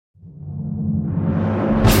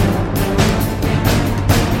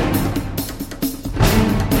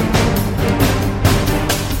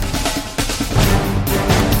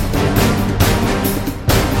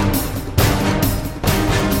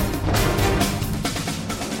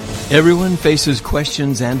Everyone faces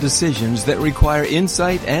questions and decisions that require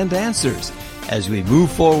insight and answers as we move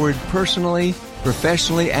forward personally,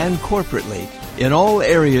 professionally, and corporately in all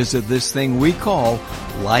areas of this thing we call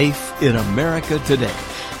life in America today.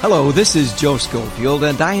 Hello, this is Joe Schofield,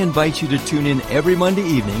 and I invite you to tune in every Monday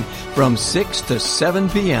evening from 6 to 7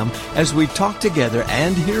 p.m. as we talk together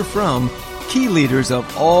and hear from key leaders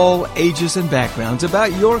of all ages and backgrounds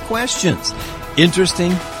about your questions.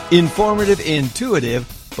 Interesting, informative, intuitive,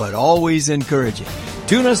 but always encouraging.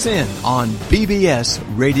 Tune us in on BBS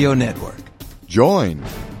Radio Network. Join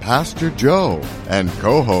Pastor Joe and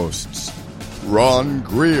co-hosts Ron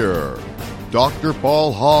Greer, Dr.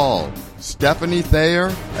 Paul Hall, Stephanie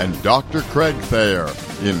Thayer, and Dr. Craig Thayer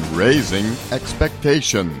in Raising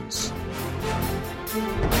Expectations.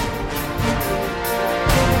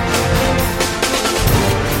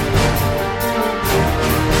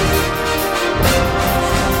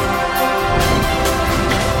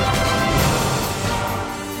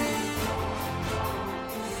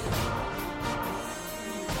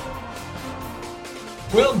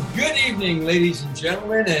 Well, good evening, ladies and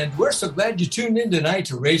gentlemen, and we're so glad you tuned in tonight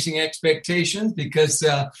to Raising Expectations because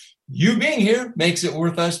you being here makes it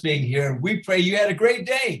worth us being here. And we pray you had a great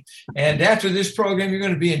day. And after this program, you're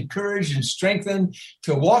going to be encouraged and strengthened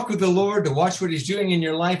to walk with the Lord, to watch what He's doing in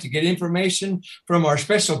your life, to get information from our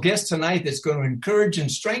special guest tonight that's going to encourage and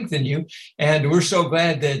strengthen you. And we're so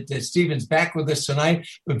glad that Stephen's back with us tonight.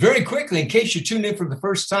 But very quickly, in case you tuned in for the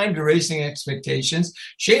first time to Raising Expectations,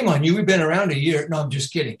 shame on you. We've been around a year. No, I'm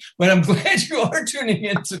just kidding. But I'm glad you are tuning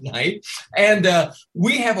in tonight. And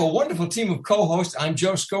we have a wonderful team of co-hosts. I'm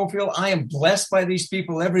Joe Schofield. I am blessed by these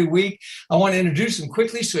people every week. I want to introduce them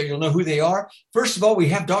quickly so you'll know who they are. First of all, we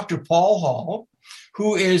have Dr. Paul Hall,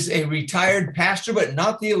 who is a retired pastor, but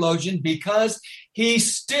not theologian, because he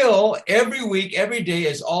still, every week, every day,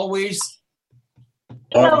 is always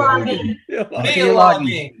theologuing.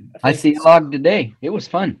 I see a log today. It was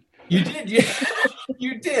fun. You did, yeah.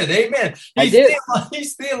 You did. Amen.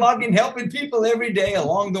 He's theologuing, helping people every day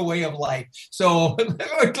along the way of life. So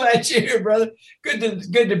we're glad you're here, brother. Good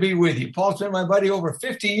to be with you. Paul's been my buddy over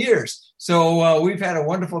 50 years. So we've had a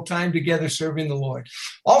wonderful time together serving the Lord.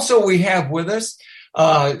 Also, we have with us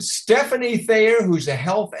Stephanie Thayer, who's a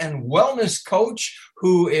health and wellness coach,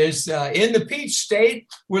 who is in the Peach State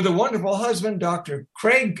with a wonderful husband, Dr.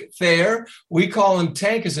 Craig Thayer. We call him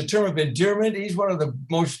Tank as a term of endearment. He's one of the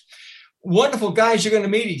most wonderful guys you're going to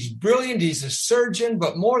meet. He's brilliant. He's a surgeon,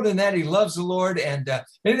 but more than that, he loves the Lord. And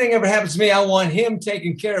anything ever happens to me, I want him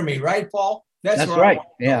taking care of me. Right, Paul? That's right.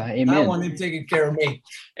 Yeah, amen. I want him taking care of me.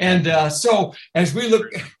 And so as we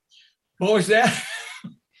look, what was that?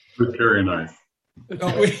 Very nice.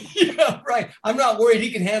 Yeah, right. I'm not worried.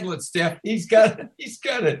 He can handle it, Steph. He's got it.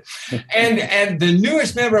 And the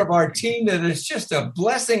newest member of our team that is just a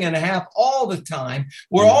blessing and a half all the time.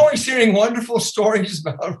 We're always hearing wonderful stories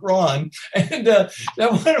about Ron. And I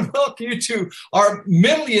want to welcome you to our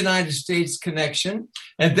Middle United States connection.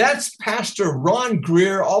 And that's Pastor Ron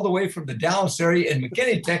Greer, all the way from the Dallas area in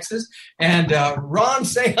McKinney, Texas. And Ron,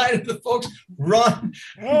 say hi to the folks. Ron.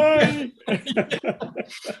 Hi.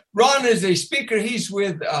 Ron is a speaker. He's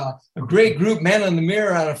with a great group, Man in the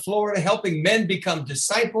Mirror, out of Florida, helping men become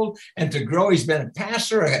discipled and to grow. He's been a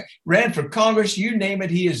pastor, ran for Congress, you name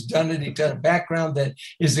it, he has done it. He's got a background that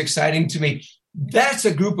is exciting to me. That's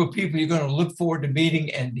a group of people you're going to look forward to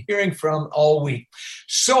meeting and hearing from all week.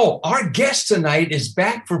 So our guest tonight is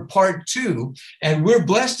back for part 2, and we're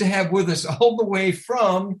blessed to have with us all the way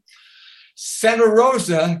from Santa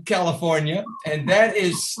Rosa, California, and that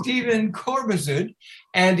is Stephen Cabezud.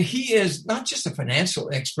 And he is not just a financial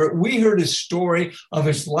expert. We heard his story of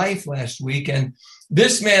his life last week, and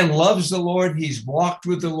this man loves the Lord. He's walked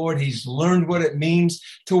with the Lord. He's learned what it means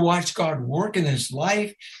to watch God work in his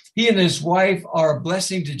life. He and his wife are a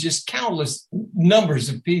blessing to just countless numbers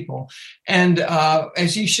of people. And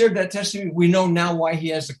as he shared that testimony, we know now why he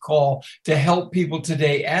has a call to help people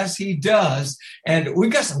today, as he does. And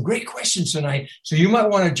we've got some great questions tonight. So you might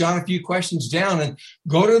want to jot a few questions down and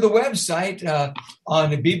go to the website on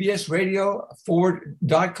the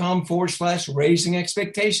bbsradio.com/raising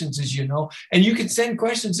expectations, as you know. And you can send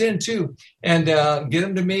questions in too and get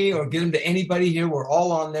them to me or get them to anybody here. We're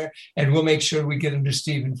all on there, and we'll make sure we get them to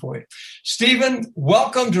Stephen for you. Stephen,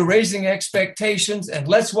 welcome to Raising Expectations, and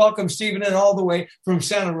let's welcome Stephen in all the way from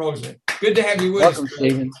Santa Rosa. Good to have you with us. Welcome,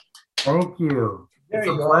 Stephen. Thank you. It's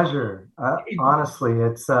a pleasure. Honestly,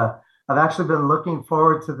 it's I've actually been looking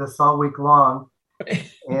forward to this all week long,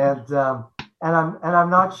 and I'm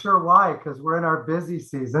not sure why, because we're in our busy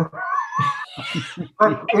season.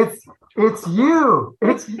 But it's you.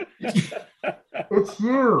 It's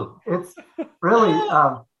you. It's really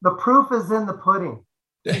the proof is in the pudding.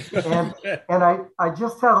 And I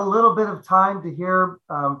just had a little bit of time to hear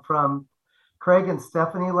from Craig and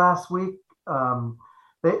Stephanie last week.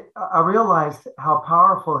 I realized how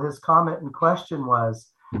powerful his comment and question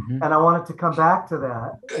was, and I wanted to come back to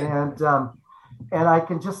that. And I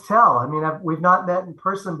can just tell. I mean, we've not met in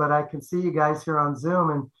person, but I can see you guys here on Zoom,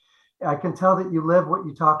 and I can tell that you live what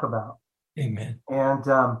you talk about. Amen. And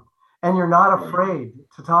you're not afraid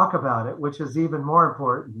to talk about it, which is even more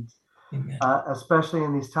important, especially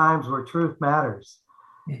in these times where truth matters.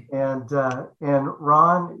 And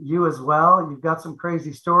Ron, you as well. You've got some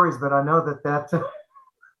crazy stories, but I know that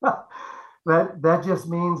just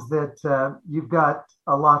means that you've got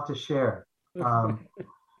a lot to share. And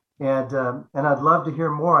I'd love to hear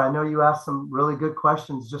more. I know you asked some really good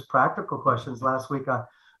questions, just practical questions last week. I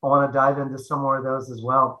want to dive into some more of those as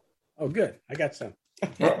well. Oh, good. I got some.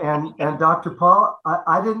 And Dr. Paul,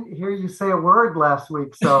 I didn't hear you say a word last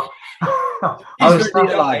week, so I was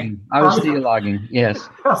theologging. Yes.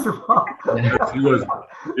 Pastor Paul.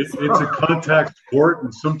 It's a contact sport,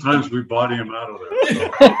 and sometimes we body him out of there.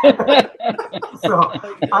 So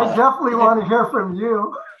I definitely want to hear from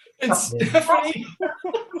you. And Stephanie.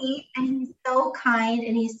 And he's so kind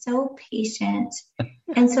and he's so patient.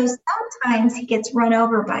 And so sometimes he gets run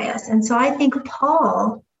over by us. And so I think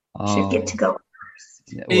Paul should get to go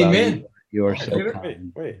first. Well, Amen. You're so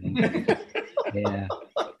kind. Wait. Yeah.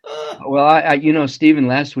 Well, I Stephen,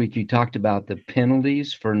 last week you talked about the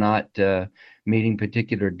penalties for not meeting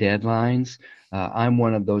particular deadlines. I'm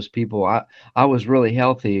one of those people. I was really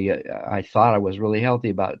healthy. I thought I was really healthy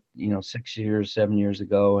about 7 years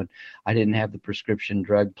ago, and I didn't have the prescription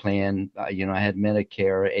drug plan. I had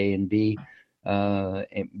Medicare A and B, but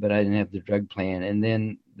I didn't have the drug plan. And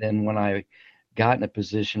then when I got in a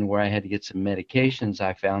position where I had to get some medications,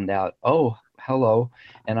 I found out, oh, hello.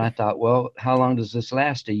 And I thought, well, how long does this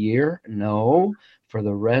last? A year? No, for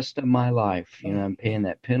the rest of my life. I'm paying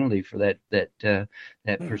that penalty for that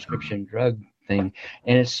prescription drug thing.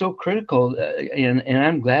 And it's so critical. And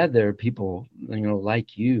I'm glad there are people,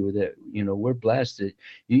 like you that, we're blessed that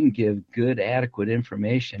you can give good, adequate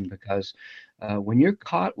information, because when you're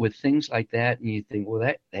caught with things like that and you think,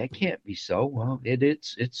 well, that can't be so. Well,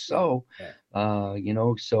 it's so,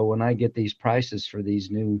 so when I get these prices for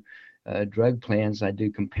these new drug plans, I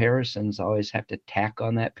do comparisons. I always have to tack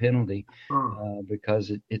on that penalty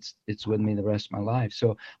because it's with me the rest of my life.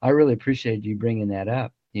 So I really appreciate you bringing that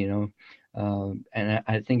up, and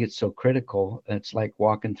I think it's so critical. It's like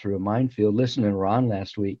walking through a minefield. Listening to Ron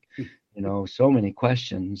last week, so many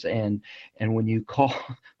questions, and when you call,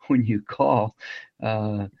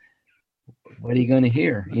 what are you going to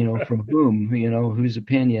hear? From whom? Whose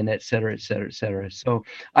opinion, et cetera, et cetera, et cetera. So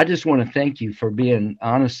I just want to thank you for being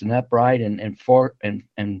honest and upright and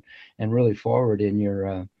really forward in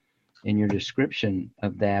your description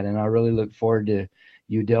of that. And I really look forward to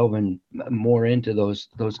you delving more into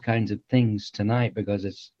those kinds of things tonight, because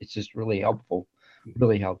it's just really helpful.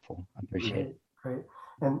 Really helpful. I appreciate it. Great.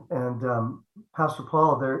 And Pastor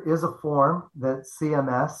Paul, there is a form that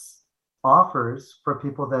CMS offers for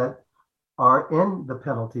people that are in the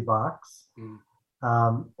penalty box,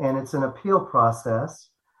 and it's an appeal process,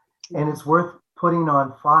 and it's worth putting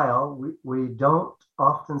on file. We don't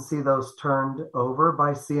often see those turned over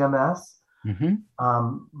by CMS,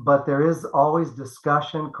 but there is always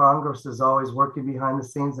discussion. Congress is always working behind the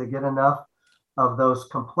scenes. They get enough of those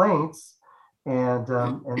complaints, and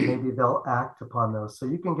maybe they'll act upon those. So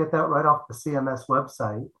you can get that right off the CMS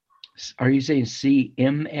website. Are you saying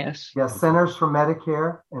CMS? Yes, Centers for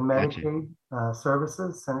Medicare and Medicaid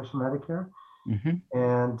Services, Centers for Medicare.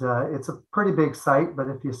 And it's a pretty big site, but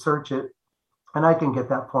if you search it, and I can get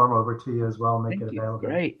that form over to you as well, make it available.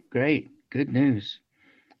 Great. Good news.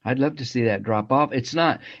 I'd love to see that drop off. It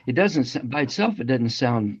doesn't, by itself, it doesn't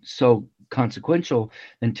sound so consequential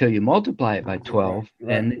until you multiply it by 12,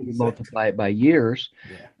 and then you multiply it by years,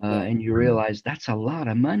 and you realize that's a lot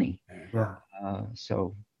of money. Yeah.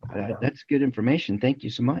 That's good information. Thank you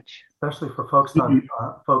so much. Especially for folks on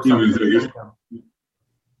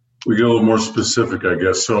we get a little more specific, I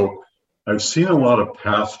guess. So I've seen a lot of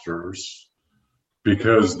pastors,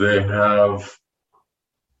 because they have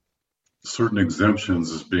certain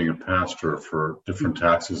exemptions as being a pastor for different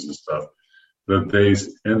taxes and stuff, that they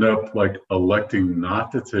end up like electing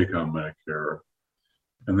not to take on Medicare,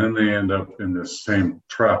 and then they end up in this same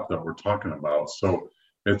trap that we're talking about. So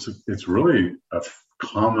it's really a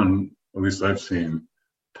common, at least I've seen,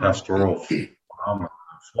 pastoral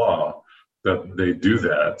flaw that they do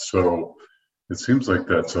that. So it seems like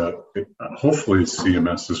hopefully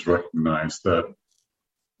CMS has recognized that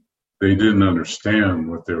they didn't understand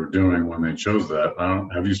what they were doing when they chose that.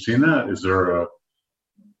 Have you seen that? Is there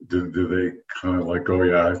do they kind of like, oh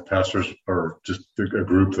yeah, pastors are just a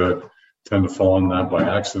group that tend to fall in that by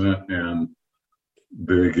accident and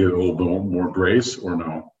they get a little bit more grace, or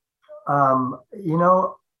no?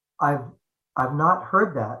 I've not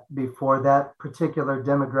heard that before, that particular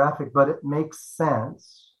demographic, but it makes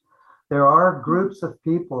sense. There are groups of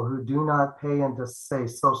people who do not pay into, say,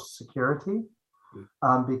 Social Security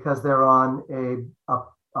because they're on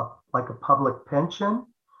like a public pension,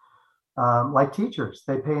 like teachers.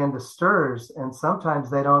 They pay into STRS, and sometimes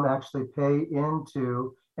they don't actually pay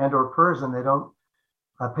into and/or PERS, and they don't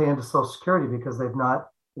pay into Social Security because they've not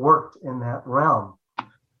worked in that realm.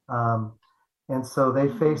 And so they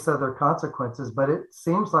face other consequences, but it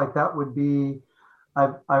seems like that would be,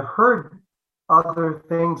 I've heard other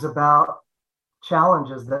things about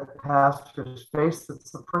challenges that pastors face.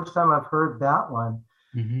 It's the first time I've heard that one.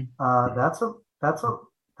 Mm-hmm.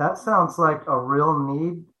 That sounds like a real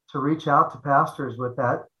need to reach out to pastors with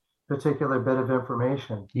that particular bit of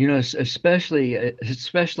information. Especially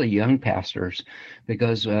young pastors,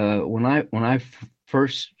 because when I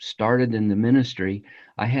first started in the ministry,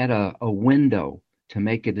 I had a window to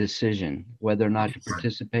make a decision whether or not to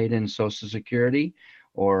participate in Social Security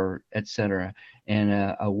or etc.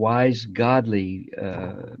 And a wise, godly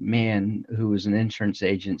man who was an insurance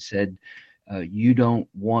agent said, "You don't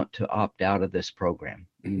want to opt out of this program.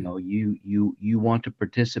 You want to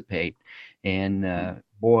participate." And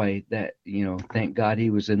boy, that thank God he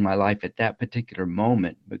was in my life at that particular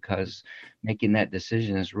moment, because making that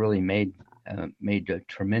decision has really made a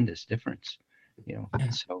tremendous difference.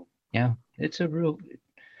 So yeah, it's a real.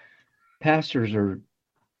 Pastors are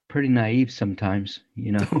pretty naive sometimes,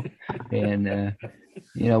 and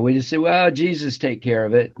we just say, "Well, Jesus take care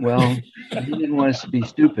of it." Well, he didn't want us to be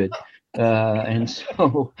stupid, and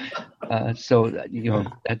so that's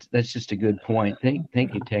just a good point.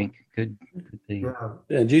 Thank you, Tank. Good thing.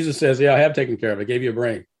 Yeah, Jesus says, "Yeah, I have taken care of it. I gave you a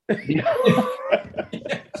brain."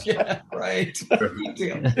 Yeah, right. Just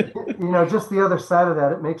the other side of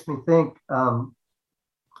that, it makes me think.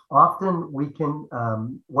 Often we can,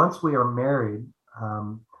 once we are married,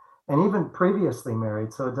 and even previously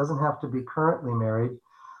married, so it doesn't have to be currently married,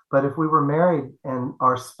 but if we were married and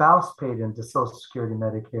our spouse paid into Social Security,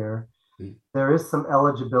 Medicare, there is some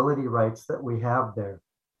eligibility rights that we have there.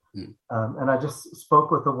 And I just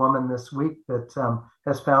spoke with a woman this week that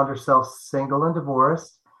has found herself single and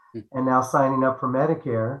divorced and now signing up for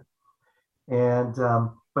Medicare. And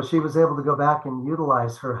but she was able to go back and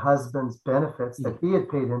utilize her husband's benefits that he had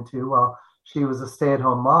paid into while she was a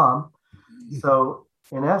stay-at-home mom. So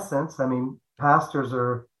in essence, I mean, pastors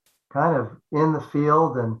are kind of in the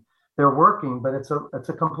field and they're working, but it's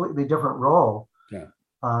a completely different role. Yeah.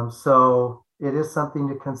 So it is something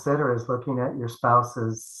to consider, is looking at your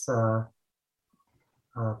spouse's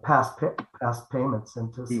past payments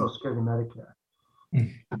into Social Security, Medicare.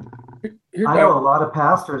 I know a lot of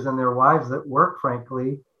pastors and their wives that work,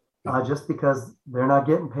 frankly, just because they're not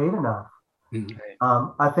getting paid enough.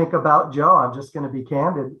 I think about Joe. I'm just going to be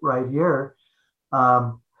candid right here.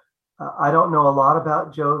 I don't know a lot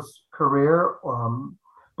about Joe's career,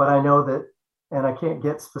 but I know that, and I can't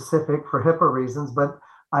get specific for HIPAA reasons, but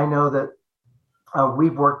I know that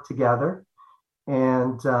we've worked together,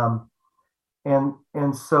 and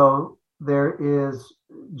so there is.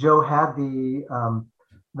 Joe had the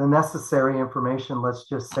necessary information, let's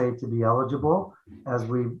just say, to be eligible, as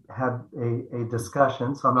we had a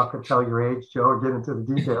discussion. So I'm not going to tell your age, Joe, or get into the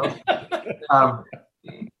details.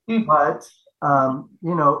 But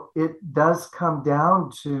it does come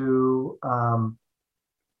down to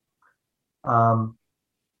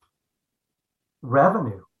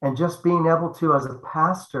revenue, and just being able to, as a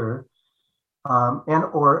pastor, and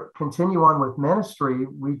or continue on with ministry,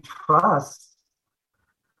 we trust.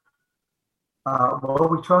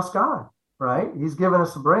 We trust God, right? He's given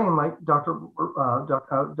us a brain, like Dr.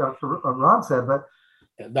 Ron said, but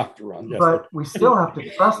Dr. Ron, yes. But we still have to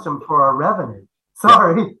trust him for our revenue.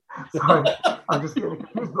 Sorry, I'm just getting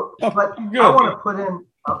confused. But I want to put in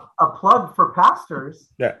a plug for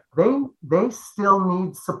pastors. Yeah, they still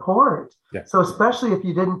need support. Yeah. So especially if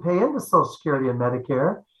you didn't pay into Social Security and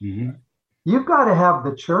Medicare, you've got to have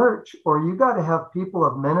the church, or you've got to have people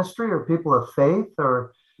of ministry, or people of faith,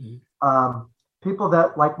 or people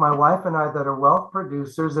that, like my wife and I, that are wealth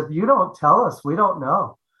producers. If you don't tell us, we don't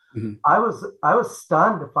know. I was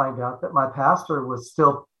stunned to find out that my pastor was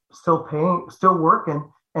still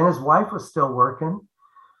working, and his wife was still working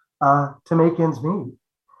to make ends meet.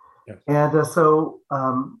 Yes. And so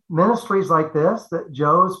ministries like this that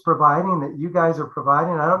Joe's providing, that you guys are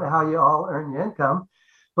providing, I don't know how you all earn your income,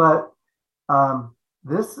 But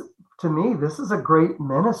this, to me, this is a great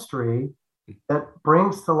ministry that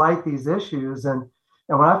brings to light these issues. And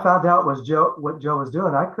when I found out what Joe was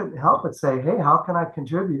doing, I couldn't help but say, hey, how can I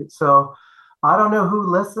contribute? So I don't know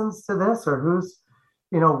who listens to this or who's,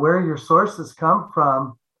 where your sources come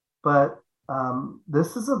from, but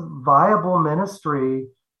this is a viable ministry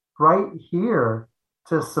right here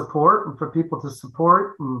to support and for people to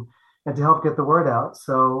support and to help get the word out.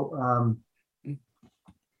 So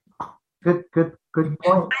good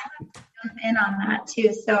point. In on that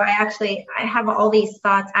too. So I have all these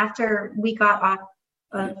thoughts after we got off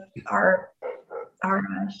of our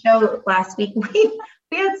show last week.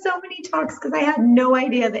 We had so many talks because I had no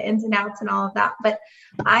idea the ins and outs and all of that. But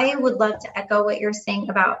I would love to echo what you're saying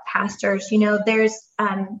about pastors. There's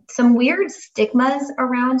some weird stigmas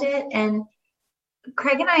around it, and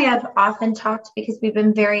Craig and I have often talked because we've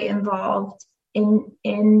been very involved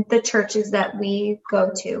in the churches that we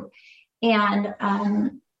go to, and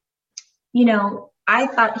I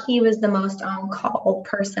thought he was the most on-call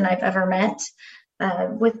person I've ever met,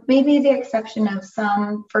 with maybe the exception of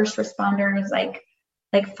some first responders like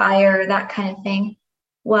fire, that kind of thing.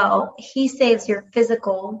 Well, he saves your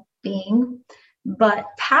physical being, but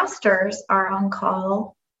pastors are on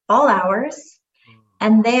call all hours,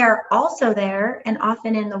 and they are also there and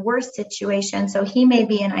often in the worst situation. So he may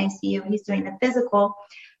be in ICU, he's doing the physical.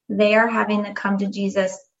 They are having to come to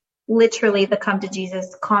Jesus, literally the come to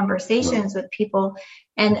Jesus conversations with people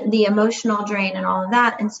and the emotional drain and all of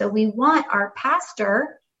that. And so we want our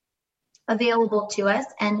pastor available to us.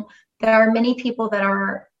 And there are many people that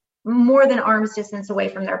are more than arm's distance away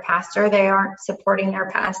from their pastor. They aren't supporting their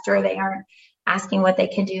pastor. They aren't asking what they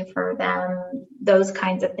can do for them, those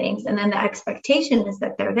kinds of things. And then the expectation is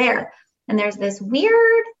that they're there. And there's this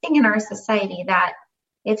weird thing in our society that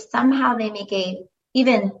if somehow they make a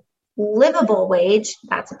even livable wage,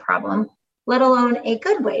 that's a problem, let alone a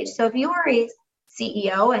good wage. So if you are a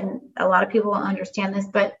CEO, and a lot of people won't understand this,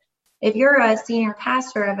 but if you're a senior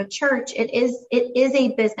pastor of a church, it is a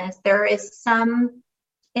business. There is some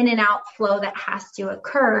in and out flow that has to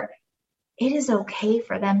occur. It is okay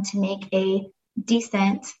for them to make a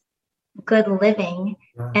decent, good living.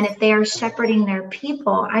 Yes. And if they are shepherding their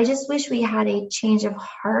people, I just wish we had a change of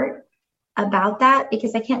heart about that,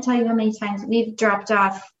 because I can't tell you how many times we've dropped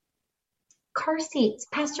off car seats.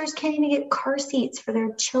 Pastors can't even get car seats for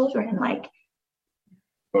their children.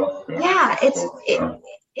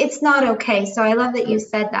 It's not okay. So I love that you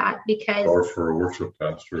said that, because or for a worship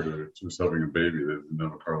pastor who's having a baby that didn't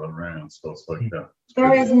have a car that ran. So it's like that.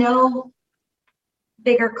 There is no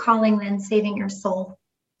bigger calling than saving your soul.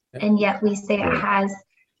 And yet we say it has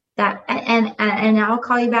that. And I'll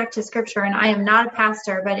call you back to scripture, and I am not a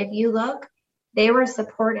pastor, but if you look, they were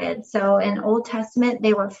supported. So in Old Testament,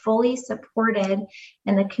 they were fully supported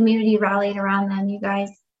and the community rallied around them. You guys,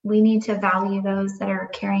 we need to value those that are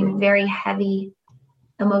carrying very heavy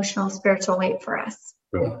emotional, spiritual weight for us.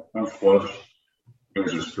 Flesh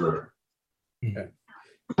is true. Okay.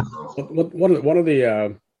 One of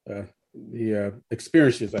the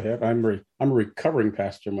experiences I have, I'm a recovering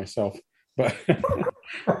pastor myself, but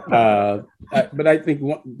but I think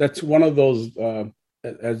that's one of those,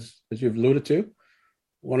 as you've alluded to,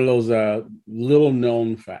 one of those little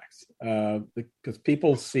known facts, because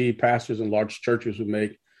people see pastors in large churches who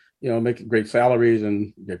make great salaries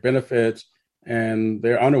and get benefits, and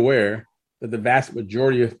they're unaware that the vast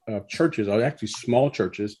majority of churches are actually small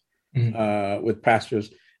churches with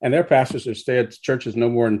pastors, and their pastors have stayed at churches no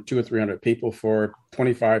more than 200 or 300 people for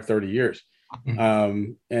 25, 30 years.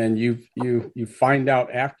 And you find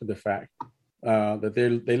out after the fact that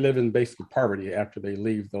they live in basic poverty after they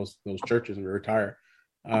leave those churches and retire.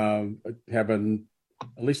 Have at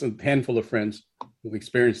least a handful of friends who've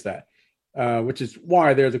experienced that, which is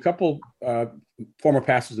why there's a couple former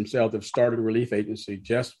pastors themselves that have started a relief agency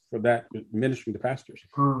just for that, ministering to pastors.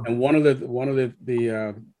 And one of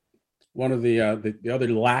the other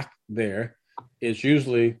lack there is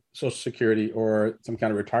usually Social Security or some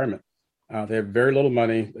kind of retirement. They have very little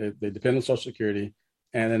money. They depend on Social Security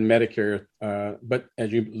and then Medicare. But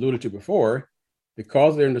as you alluded to before,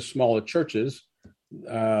 because they're in the smaller churches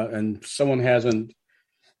and someone hasn't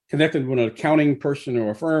connected with an accounting person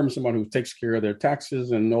or a firm, someone who takes care of their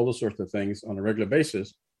taxes and all those sorts of things on a regular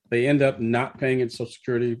basis, they end up not paying in Social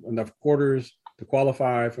Security enough quarters to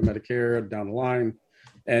qualify for Medicare down the line.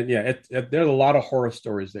 And there's a lot of horror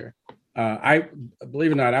stories there. I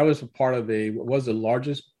believe it or not, I was a part of what was the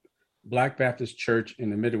largest Black Baptist church in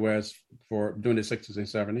the Midwest during the 60s and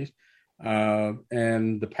 70s.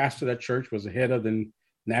 And the pastor of that church was the head of the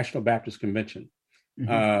National Baptist Convention,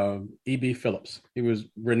 E.B. Phillips. He was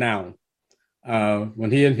renowned.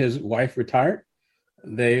 When he and his wife retired,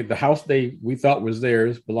 the house we thought was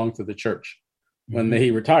theirs belonged to the church. When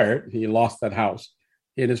he retired, he lost that house.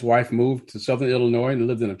 He and his wife moved to Southern Illinois and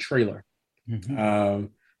lived in a trailer,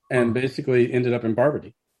 and basically ended up in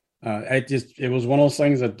poverty. It was one of those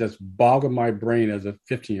things that just boggled my brain as a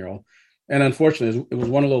 15-year-old. And unfortunately, it was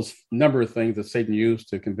one of those number of things that Satan used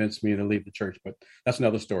to convince me to leave the church. But that's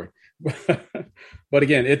another story. But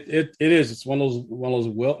again, it's one of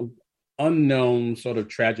those unknown sort of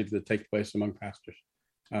tragedies that take place among pastors,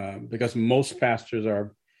 because most pastors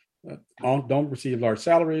don't receive large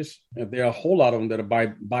salaries. There are a whole lot of them that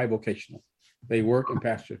are bivocational. They work and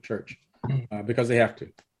pastor a church because they have to.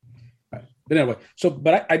 But anyway,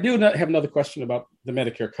 but I do have another question about the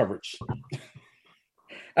Medicare coverage.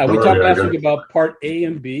 We talked last week about Part A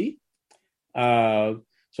and B. So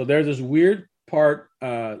there's this weird Part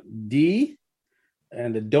D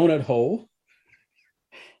and the donut hole,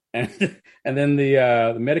 and then the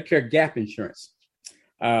Medicare gap insurance.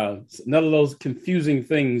 None of those confusing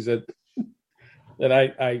things that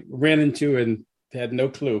I ran into and had no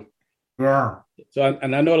clue. Yeah. So I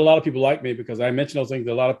know a lot of people like me because I mention those things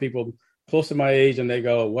to a lot of people close to my age, and they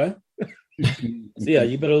go, "What?" So yeah,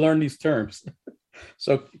 you better learn these terms.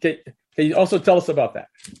 So can you also tell us about that?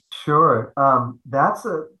 Sure.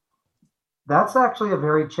 That's actually a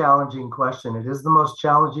very challenging question. It is the most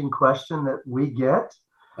challenging question that we get,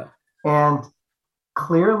 and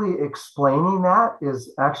clearly explaining that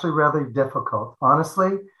is actually rather difficult.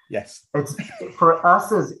 Honestly, yes. It's for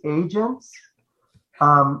us as agents.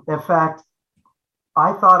 In fact,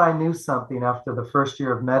 I thought I knew something after the first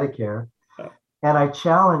year of Medicare, and I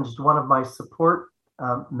challenged one of my support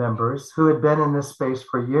members who had been in this space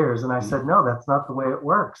for years. And I said, no, that's not the way it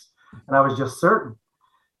works. And I was just certain.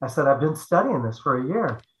 I said, I've been studying this for a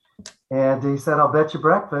year. And he said, I'll bet you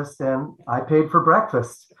breakfast. And I paid for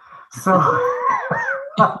breakfast. So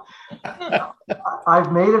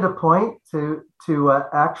I've made it a point to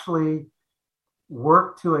actually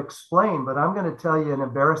work to explain, but I'm going to tell you an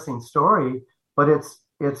embarrassing story, but it's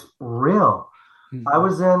real. I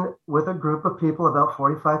was in with a group of people, about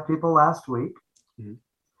 45 people last week.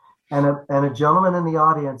 And a gentleman in the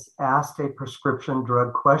audience asked a prescription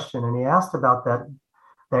drug question, and he asked about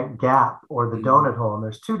that gap or the donut hole. And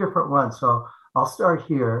there's two different ones. So I'll start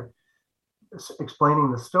here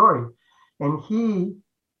explaining the story. And he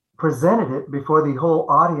presented it before the whole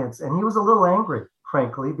audience. And he was a little angry,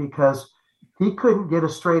 frankly, because he couldn't get a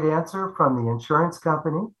straight answer from the insurance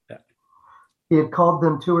company. Yeah. He had called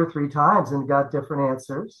them 2 or 3 times and got different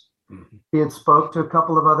answers. He had spoke to a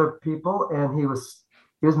couple of other people, and he was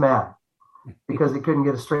mad because he couldn't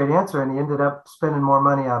get a straight answer, and he ended up spending more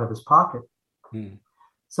money out of his pocket.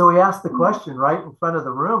 So he asked the question right in front of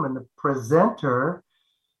the room, and the presenter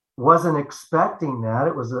wasn't expecting that.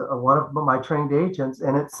 It was one of my trained agents,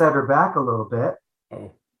 and it set her back a little bit.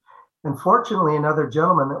 And fortunately, another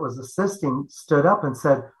gentleman that was assisting stood up and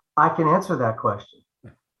said, I can answer that question.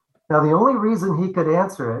 Now, the only reason he could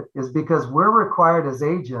answer it is because we're required as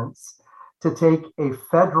agents to take a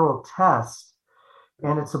federal test.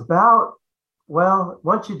 And it's about, well,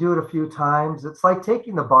 once you do it a few times, it's like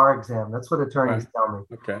taking the bar exam. That's what attorneys tell me.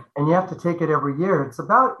 Okay. And you have to take it every year. It's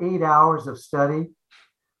about 8 hours of study.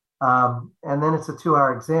 And then it's a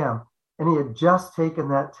 2-hour exam. And he had just taken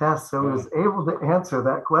that test, so he was able to answer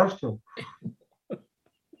that question.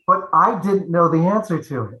 But I didn't know the answer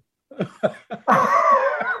to it.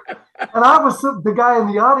 And I was the guy in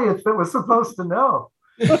the audience that was supposed to know.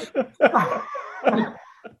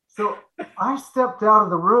 So I stepped out of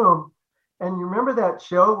the room, and you remember that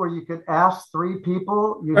show where you could ask 3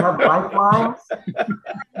 people, you had lifelines?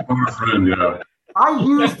 I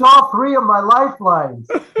used all 3 of my lifelines.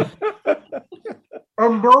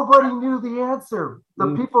 And nobody knew the answer.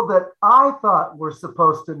 The people that I thought were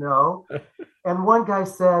supposed to know. And one guy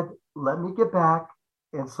said, let me get back.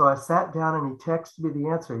 And so I sat down, and he texted me the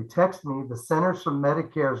answer. He texted me the Centers for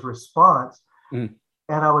Medicare's response. And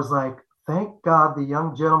I was like, thank God the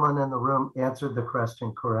young gentleman in the room answered the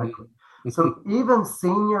question correctly. So even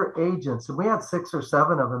senior agents, and we had 6 or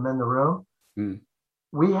 7 of them in the room,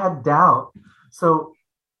 we had doubt. So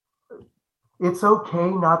it's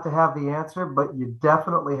okay not to have the answer, but you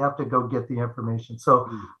definitely have to go get the information. So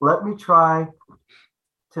let me try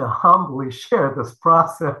to humbly share this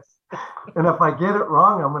process. And if I get it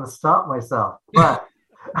wrong, I'm going to stop myself. But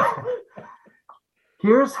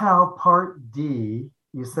here's how Part D,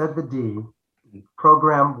 you said the D,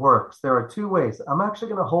 program works. There are 2 ways. I'm actually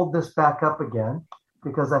going to hold this back up again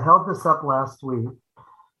because I held this up last week.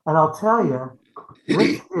 And I'll tell you,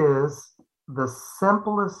 this is the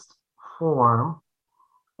simplest form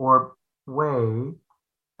or way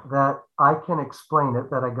that I can explain it,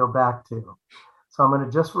 that I go back to. So I'm going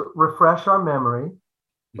to just refresh our memory.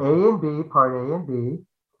 A and B, part A and B,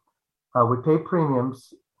 we pay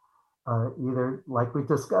premiums. Either, like we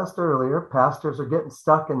discussed earlier, pastors are getting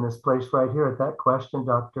stuck in this place right here at that question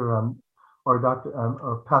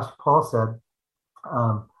or Pastor Paul said.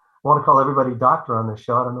 I want to call everybody doctor on this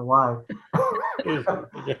show. I don't know why.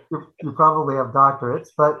 you probably have doctorates,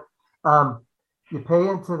 but you pay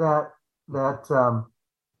into that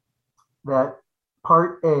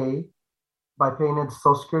part A by paying into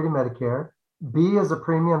Social Security, Medicare. B is a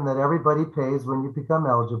premium that everybody pays when you become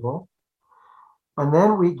eligible. And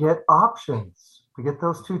then we get options. We get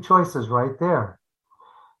those two choices right there.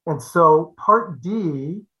 And so part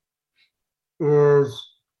D is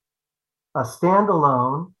a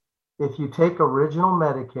standalone. If you take original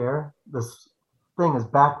Medicare, this thing is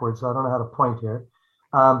backwards, so I don't know how to point here.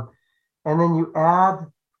 And then you add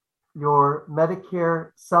your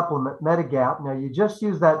Medicare supplement, Medigap. Now, you just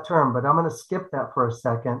use that term, but I'm going to skip that for a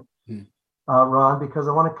second, Ron, because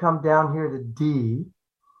I want to come down here to D.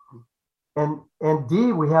 And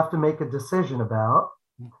D, we have to make a decision about.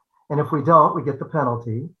 And if we don't, we get the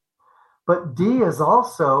penalty. But D is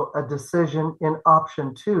also a decision in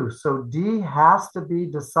option 2. So D has to be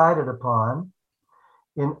decided upon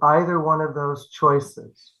in either one of those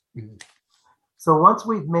choices. So once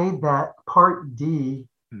we've made that part D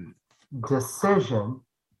decision,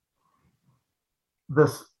 the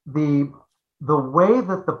way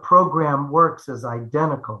that the program works is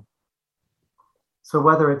identical. So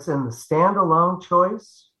whether it's in the standalone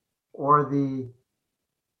choice or the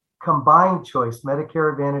combined choice,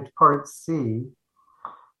 Medicare Advantage Part C,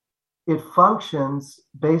 it functions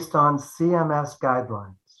based on CMS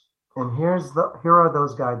guidelines. And here are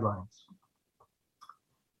those guidelines.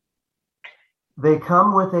 They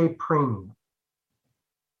come with a premium.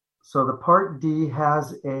 So the Part D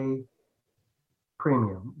has a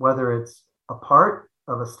premium, whether it's a part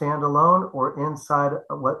of a standalone or inside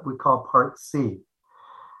of what we call Part C.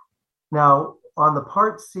 Now, on the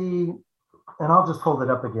Part C, and I'll just hold it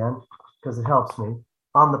up again because it helps me.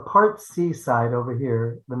 On the Part C side over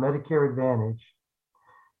here, the Medicare Advantage,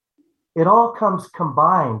 it all comes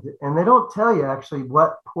combined, and they don't tell you actually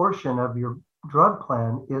what portion of your drug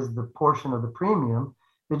plan is the portion of the premium.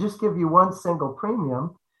 They just give you one single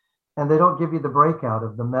premium, and they don't give you the breakout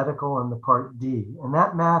of the medical and the Part D, and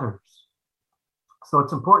that matters. So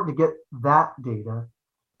it's important to get that data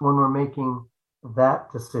when we're making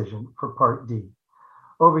that decision for Part D.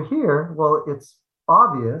 Over here, well, it's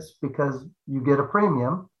obvious because you get a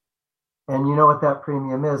premium, and you know what that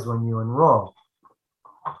premium is when you enroll.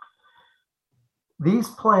 These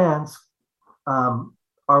plans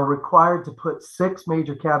are required to put 6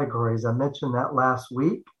 major categories, I mentioned that last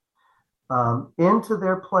week, into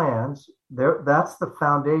their plans. That's the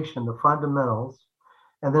foundation, the fundamentals.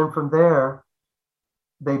 And then from there,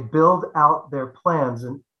 they build out their plans,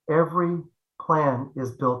 and every plan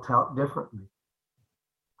is built out differently.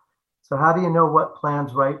 So how do you know what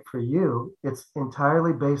plan's right for you? It's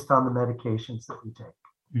entirely based on the medications that you take.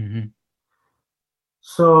 Mm-hmm.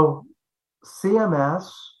 So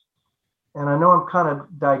CMS, and I know I'm kind of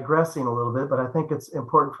digressing a little bit, but I think it's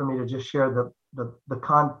important for me to just share the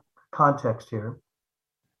context here.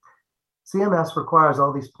 CMS requires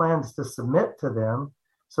all these plans to submit to them.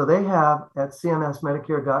 So they have at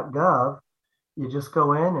cmsmedicare.gov, you just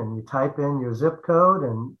go in and you type in your zip code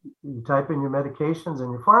and you type in your medications and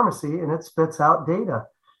your pharmacy, and it spits out data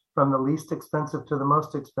from the least expensive to the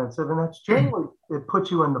most expensive. And that's generally, it puts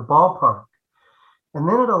you in the ballpark. And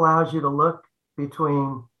then it allows you to look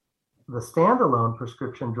between the standalone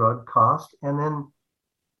prescription drug cost and then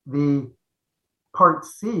the Part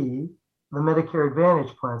C, the Medicare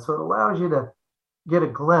Advantage plan. So it allows you to get a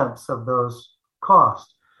glimpse of those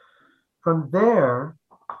costs. From there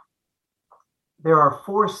are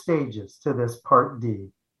 4 stages to this Part D.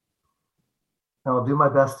 And I'll do my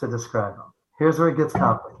best to describe them. Here's where it gets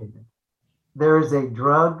complicated. There is a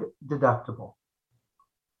drug deductible.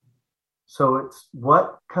 So it's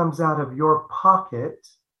what comes out of your pocket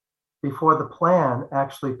before the plan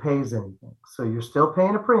actually pays anything. So you're still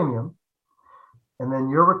paying a premium, and then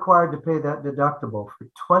you're required to pay that deductible for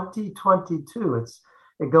 2022.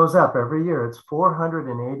 It goes up every year. It's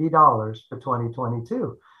 $480 for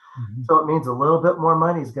 2022. Mm-hmm. So it means a little bit more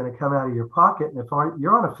money is going to come out of your pocket. And if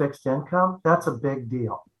you're on a fixed income, that's a big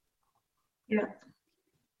deal. Yeah.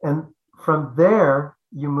 And from there,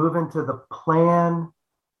 you move into the plan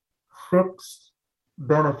fixed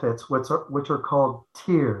benefits, which are called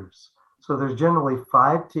tiers. So there's generally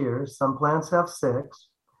 5 tiers. Some plans have 6.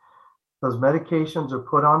 Those medications are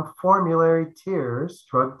put on formulary tiers,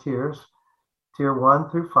 drug tiers, tier 1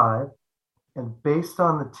 through 5. And based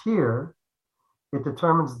on the tier, it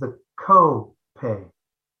determines the co-pay.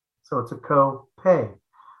 So it's a co-pay.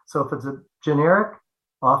 So if it's a generic,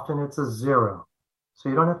 often it's a 0. So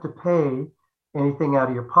you don't have to pay anything out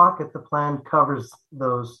of your pocket. The plan covers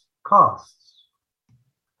those costs.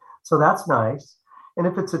 So that's nice. And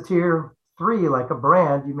if it's a tier 3, like a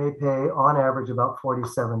brand, you may pay on average about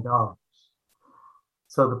 $47.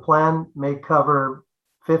 So the plan may cover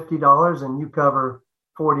 $50 and you cover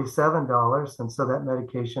 $47. And so that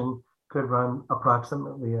medication could run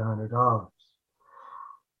approximately $100.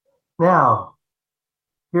 Now,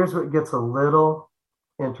 here's what gets a little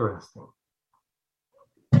interesting.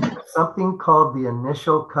 Something called the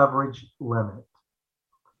initial coverage limit.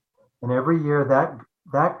 And every year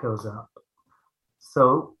that goes up.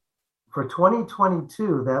 So for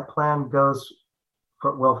 2022, that plan goes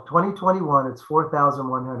for, 2021, it's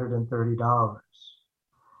 $4,130.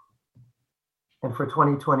 And for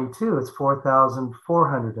 2022, it's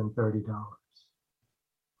 $4,430.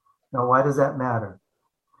 Now, why does that matter?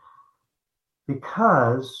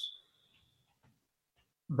 Because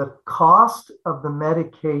the cost of the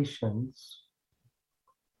medications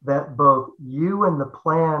that both you and the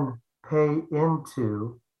plan pay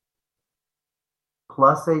into,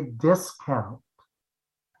 plus a discount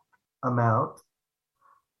amount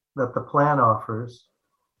that the plan offers,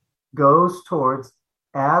 goes towards,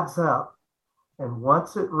 adds up, and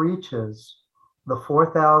once it reaches the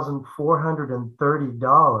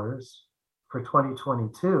 $4,430 for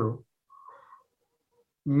 2022,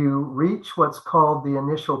 you reach what's called the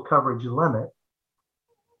initial coverage limit.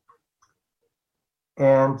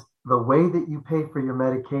 And the way that you pay for your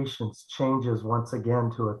medications changes once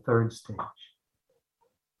again to a third stage.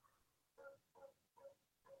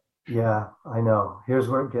 Yeah, I know. Here's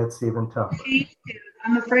where it gets even tougher.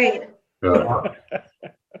 I'm afraid. Yeah.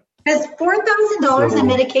 Because $4,000 in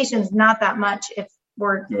medication is not that much if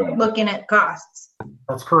we're looking at costs.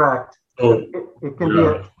 That's correct. Oh, It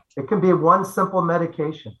can be one simple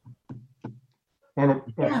medication, and it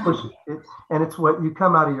pushes it, and it's what you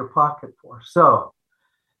come out of your pocket for. So,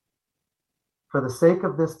 for the sake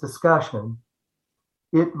of this discussion,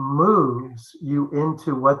 it moves you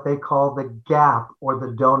into what they call the gap or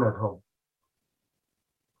the donut hole,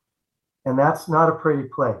 and that's not a pretty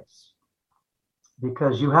place.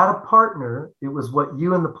 Because you had a partner, it was what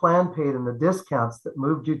you and the plan paid and the discounts that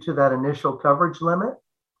moved you to that initial coverage limit.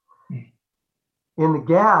 In the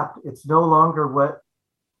gap, it's no longer what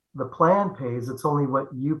the plan pays, it's only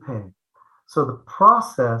what you pay. So the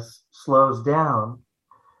process slows down,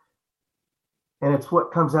 and it's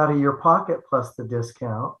what comes out of your pocket plus the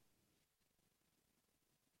discount.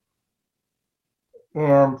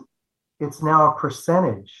 And it's now a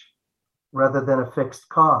percentage rather than a fixed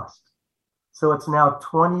cost. So it's now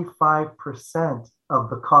 25% of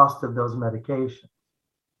the cost of those medications.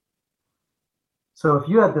 So if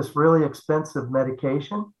you had this really expensive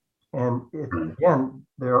medication, and again,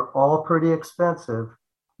 they're all pretty expensive,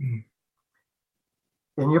 and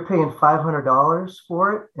you're paying $500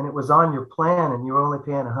 for it, and it was on your plan and you were only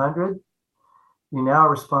paying $100, you're now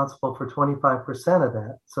responsible for 25% of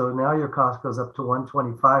that. So now your cost goes up to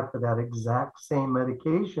 $125 for that exact same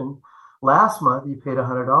medication. Last month, you paid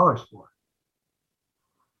 $100 for it.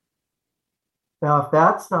 Now, if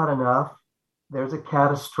that's not enough, there's a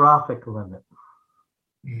catastrophic limit.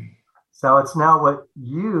 So it's now what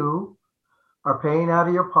you are paying out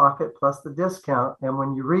of your pocket plus the discount. And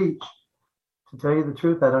when you reach, to tell you the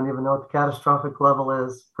truth, I don't even know what the catastrophic level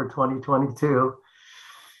is for 2022.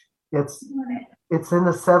 It's in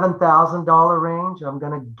the $7,000 range. I'm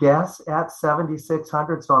going to guess at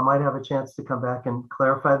 $7,600. So I might have a chance to come back and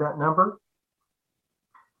clarify that number.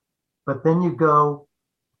 But then you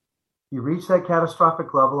reach that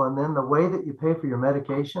catastrophic level, and then the way that you pay for your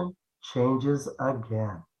medication changes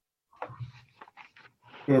again.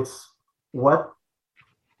 It's what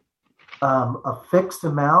a fixed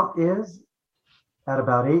amount is at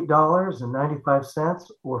about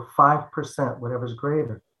 $8.95 or 5%, whatever's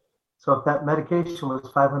greater. So if that medication was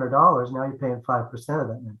 $500, now you're paying 5% of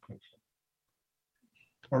that medication.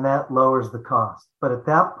 And that lowers the cost. But at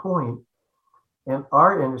that point, in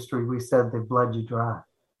our industry, we said they bled you dry.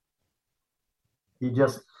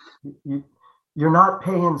 You're not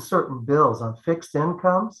paying certain bills on fixed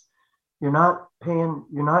incomes. You're not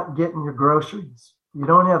getting your groceries. You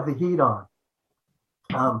don't have the heat on.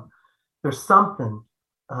 There's something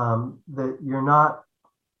that you're not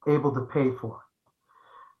able to pay for.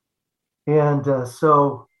 And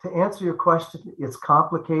so to answer your question, it's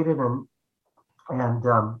complicated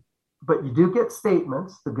but you do get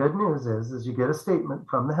statements. The good news is you get a statement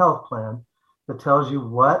from the health plan that tells you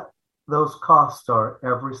what those costs are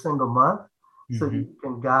every single month so that you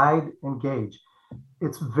can guide and gauge.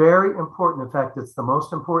 It's very important. In fact, it's the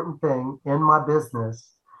most important thing in my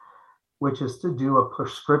business, which is to do a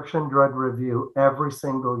prescription drug review every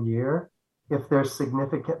single year if there's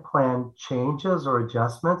significant plan changes or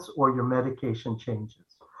adjustments or your medication changes.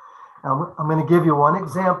 I'm going to give you one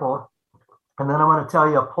example, and then I'm going to tell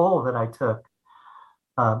you a poll that I took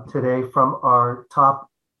today from our top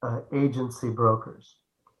agency brokers.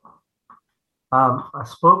 I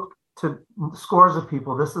spoke to scores of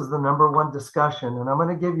people. This is the number one discussion, and I'm going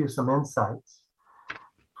to give you some insights.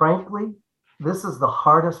 Frankly, this is the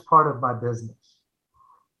hardest part of my business.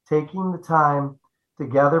 Taking the time to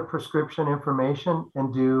gather prescription information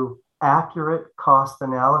and do accurate cost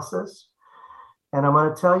analysis. And I'm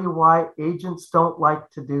going to tell you why agents don't like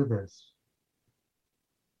to do this.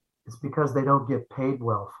 It's because they don't get paid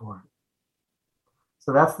well for it.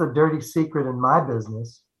 So that's the dirty secret in my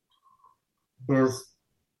business, is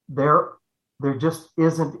there just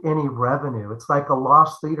isn't any revenue. It's like a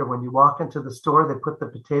lost leader. When you walk into the store, they put the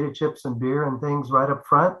potato chips and beer and things right up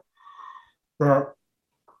front that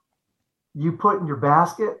you put in your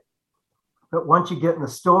basket. But once you get in the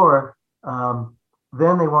store,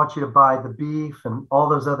 then they want you to buy the beef and all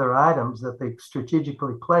those other items that they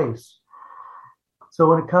strategically place. So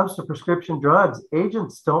when it comes to prescription drugs,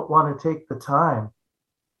 agents don't want to take the time.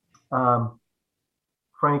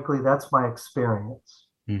 Frankly, that's my experience.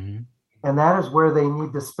 Mm-hmm. And that is where they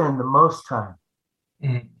need to spend the most time.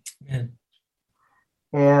 Mm-hmm.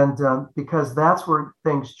 And because that's where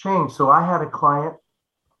things change. So I had a client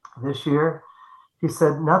this year. He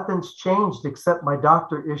said, nothing's changed except my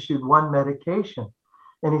doctor issued one medication.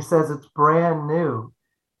 And he says it's brand new.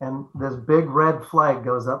 And this big red flag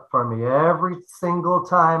goes up for me every single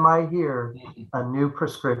time I hear a new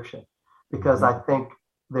prescription, because I think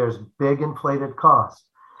there's big inflated costs.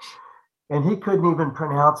 And he couldn't even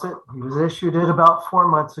pronounce it. He was issued it about 4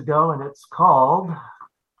 months ago, and it's called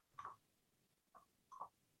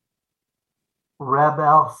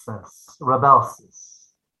Rybelsus.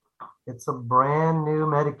 It's a brand new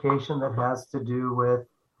medication that has to do with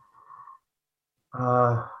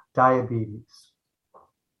diabetes.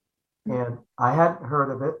 And I hadn't heard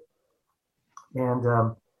of it. And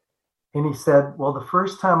he said, well, the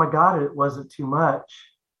first time I got it, it wasn't too much.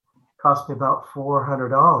 It cost me about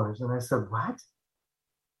 $400. And I said, what?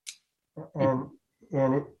 And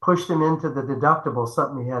it pushed him into the deductible,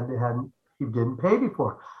 something he didn't pay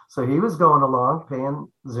before. So he was going along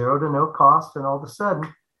paying zero to no cost, and all of a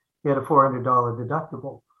sudden he had a $400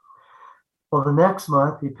 deductible. Well, the next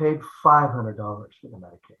month he paid $500 for the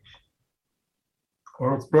medication.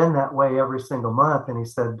 And it's been that way every single month. And he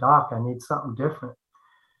said, Doc, I need something different.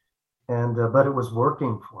 And but it was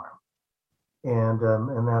working for him. And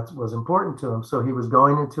that was important to him. So he was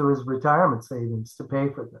going into his retirement savings to pay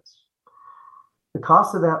for this. The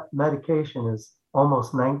cost of that medication is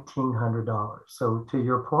almost $1,900. So to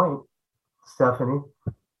your point, Stephanie,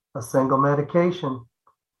 a single medication.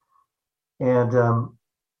 And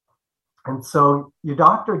so your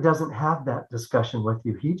doctor doesn't have that discussion with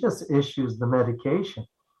you. He just issues the medication.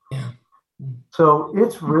 Yeah. So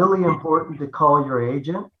it's really important to call your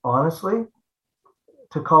agent, honestly,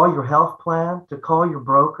 to call your health plan, to call your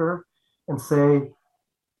broker and say,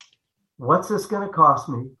 what's this going to cost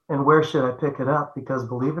me and where should I pick it up? Because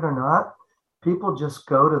believe it or not, people just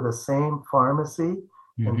go to the same pharmacy,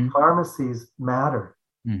 and pharmacies matter.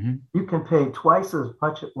 Mm-hmm. You can pay twice as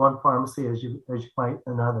much at one pharmacy as you might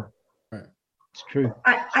another. It's true.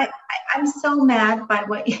 I'm so mad by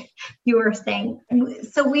what you were saying.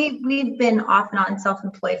 So we've been off and on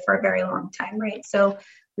self-employed for a very long time, right? So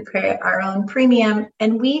we create our own premium,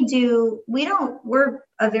 and we're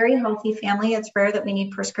a very healthy family. It's rare that we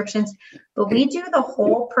need prescriptions, but we do the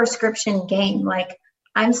whole prescription game. Like,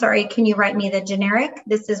 I'm sorry, can you write me the generic?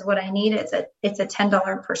 This is what I need. It's a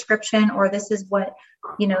 $10 prescription, or this is what,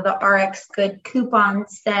 the RX Good coupon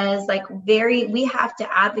says. Like, we have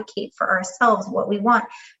to advocate for ourselves what we want.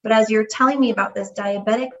 But as you're telling me about this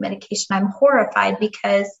diabetic medication, I'm horrified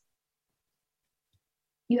because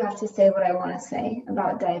you have to say what I want to say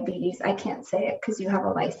about diabetes. I can't say it because you have a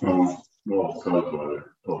license. Well, it's caused by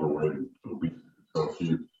overweight,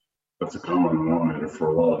 obesity. That's a common denominator for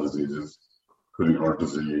a lot of diseases, including heart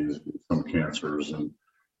disease, some cancers. And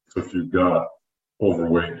so if you've got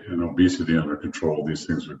overweight and obesity under control, these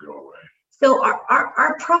things would go away. So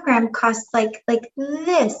our program costs like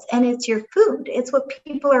this, and it's your food. It's what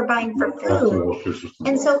people are buying for food.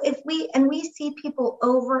 And so if we see people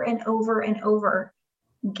over and over and over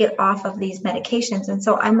get off of these medications. And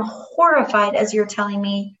so I'm horrified as you're telling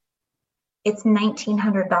me it's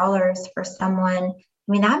 $1,900 for someone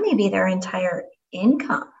mean, that may be their entire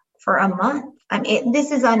income for a month. I mean,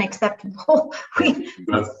 this is unacceptable.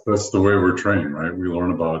 That's the way we're trained, right? We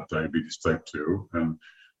learn about diabetes type 2, and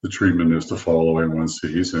the treatment is to follow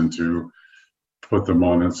A1Cs and to put them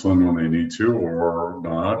on insulin when they need to or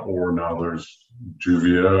not. Or now there's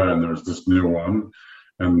Juvia and there's this new one,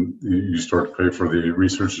 and you start to pay for the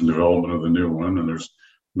research and development of the new one, and there's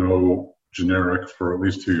no generic for at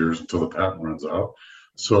least 2 years until the patent runs out.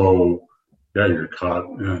 So yeah, you're caught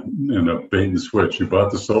in a bait and switch. You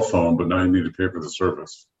bought the cell phone, but now you need to pay for the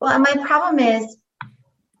service. Well, and my problem is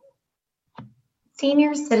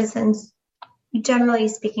senior citizens, generally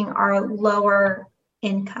speaking, are lower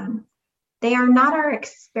income. They are not our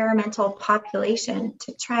experimental population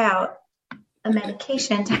to try out a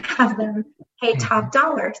medication to have them pay top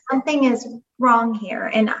dollar. Something is wrong here.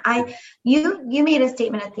 And you made a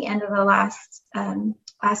statement at the end of the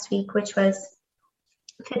last week, which was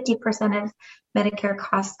 50% of Medicare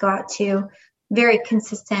costs go out to very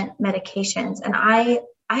consistent medications. And I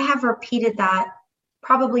have repeated that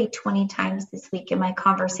probably 20 times this week in my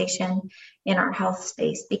conversation in our health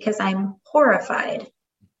space, because I'm horrified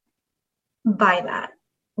by that.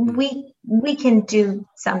 We can do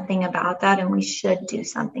something about that, and we should do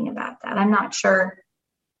something about that. I'm not sure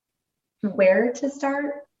where to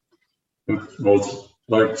start. Well,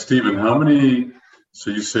 like Stephen, how many, so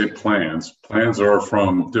you say plans are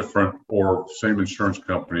from different or same insurance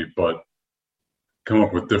company, but come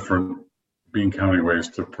up with different Bean County ways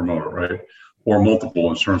to promote it, right? Or multiple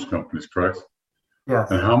insurance companies, correct? Yes.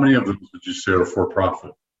 And how many of them would you say are for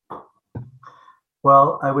profit?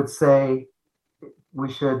 Well, I would say we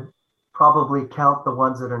should probably count the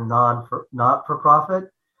ones that are not for profit,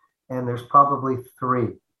 and there's probably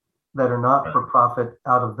 3 that are not for profit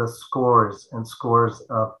out of the scores and scores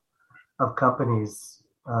of companies.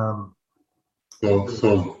 So I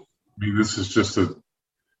mean, this is just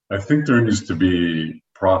I think there needs to be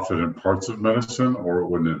profit in parts of medicine, or it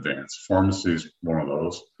wouldn't advance. Pharmacy is one of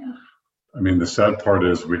those. Yeah. I mean, the sad part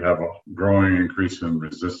is we have a growing increase in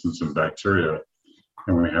resistance in bacteria,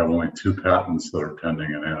 and we have only 2 patents that are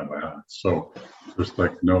pending in antibiotics. So there's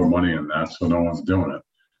like no money in that, so no one's doing it.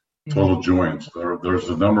 Total joints. There's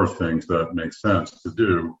a number of things that make sense to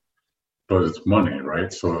do, but it's money,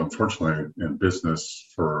 right? So unfortunately, in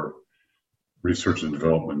business for research and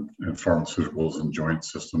development and pharmaceuticals and joint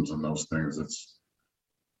systems and those things, it's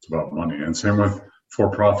about money. And same with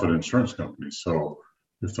for-profit insurance companies. So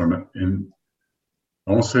if they're not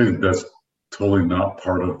I won't say that's totally not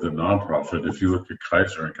part of the nonprofit. If you look at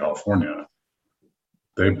Kaiser in California,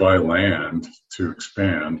 they buy land to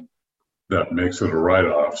expand. That makes it a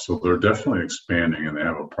write-off. So they're definitely expanding, and they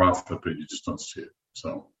have a profit, but you just don't see it.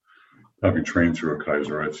 So having trained through a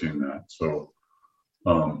Kaiser, I've seen that. So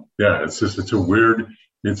yeah, it's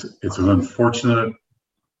an unfortunate,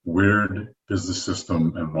 weird business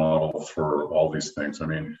system and model for all these things. I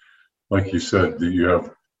mean, like you said, that you have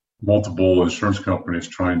multiple insurance companies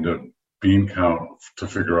trying to bean count to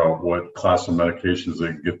figure out what class of medications they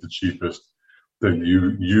can get the cheapest, that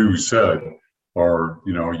you said, or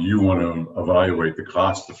you want to evaluate the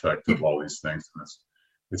cost effect of all these things. And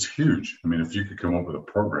it's huge. I mean, if you could come up with a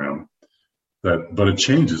program but it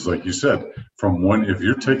changes, like you said, from if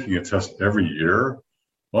you're taking a test every year,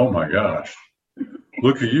 oh my gosh,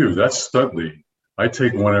 look at you, that's Studley. I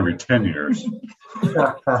take one every 10 years.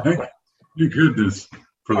 Thank you goodness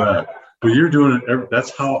for that. But you're doing it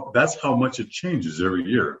that's how much it changes every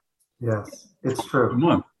year. Yes, it's true. A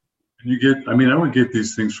month. And I would get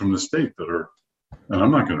these things from the state that are, and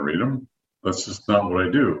I'm not going to read them. That's just not what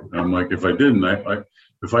I do. And I'm like, if I didn't,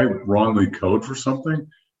 if I wrongly code for something,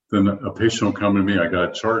 then a patient will come to me, I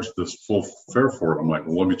got to charge this full fare for it. I'm like,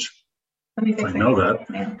 well, let me fix that.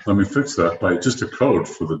 Yeah. Let me fix that by just a code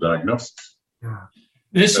for the diagnosis. Yeah.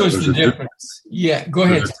 This was the difference. Yeah, go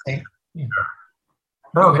ahead. Yeah.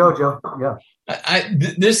 No, go, Joe. Yeah.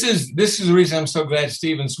 This is the reason I'm so glad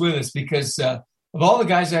Stephen's with us, because of all the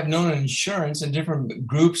guys I've known in insurance and different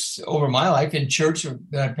groups over my life in church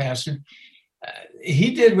that I pastored,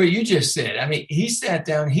 he did what you just said. I mean, he sat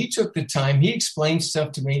down, he took the time, he explained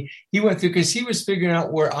stuff to me. He went through, because he was figuring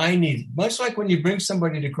out where I needed, much like when you bring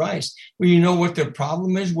somebody to Christ, where you know what their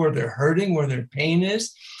problem is, where they're hurting, where their pain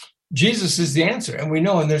is. Jesus is the answer. And we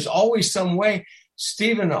know, and there's always some way.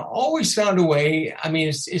 Stephen always found a way. I mean,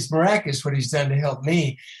 it's miraculous what he's done to help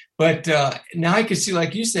me. But now I can see,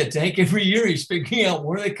 like you said, Tank, every year he's figuring out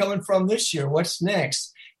where they're coming from this year, what's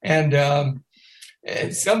next. And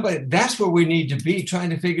that's where we need to be,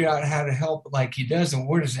 trying to figure out how to help like he does, and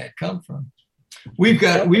where does that come from. We've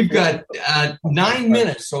got 9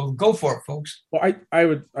 minutes, so go for it, folks. Well, I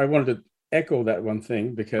wanted to echo that one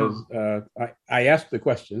thing because I asked the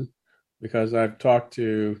question because I've talked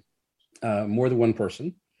to more than one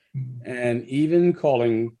person, and even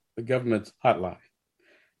calling the government's hotline,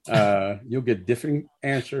 you'll get different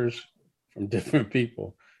answers from different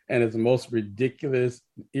people, and it's the most ridiculous,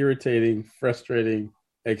 irritating, frustrating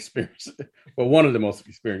experience. Well, one of the most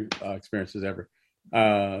experiences ever,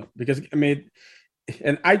 because I mean,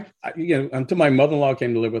 and I until my mother-in-law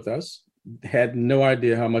came to live with us, had no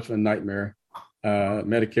idea how much of a nightmare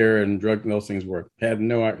Medicare and drug and those things were. Had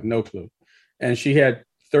no clue, and she had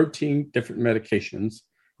 13 different medications,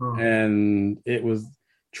 and it was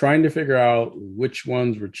trying to figure out which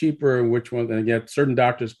ones were cheaper and which ones. And yet, certain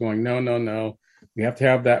doctors going, no, we have to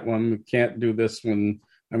have that one. We can't do this one.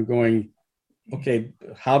 I'm going, okay.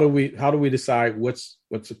 How do we decide what's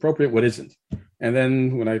appropriate, what isn't? And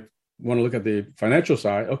then when I want to look at the financial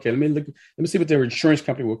side, okay, let me see what their insurance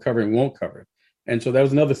company will cover and won't cover. And so that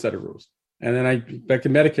was another set of rules. And then I back to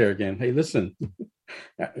Medicare again. Hey, listen,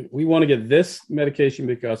 we want to get this medication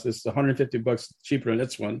because it's $150 cheaper than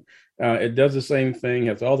this one. It does the same thing,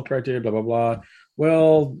 has all the criteria, blah, blah, blah.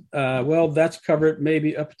 Well, that's covered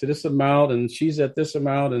maybe up to this amount, and she's at this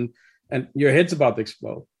amount, and your head's about to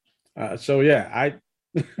explode. So yeah,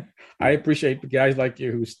 I appreciate the guys like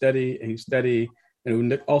you who study, and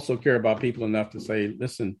who also care about people enough to say,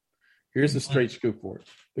 listen, here's the straight scoop for it.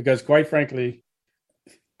 Because quite frankly,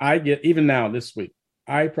 I get, even now this week,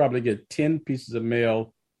 I probably get 10 pieces of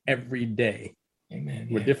mail every day. Amen.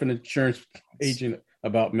 With different insurance agent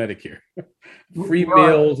about Medicare. Free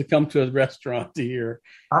meals to come to a restaurant to hear.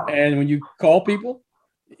 And when you call people,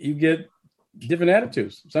 you get different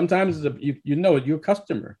attitudes. Sometimes you're a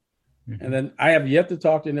customer. And then I have yet to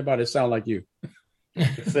talk to anybody that sound like you.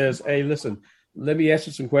 It says, hey, listen, let me ask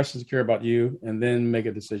you some questions to care about you and then make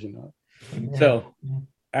a decision on it. Yeah. So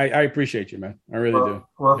I appreciate you, man. I really do.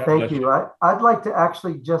 Well, thank you. I'd like to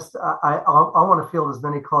actually just, I want to field as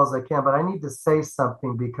many calls as I can, but I need to say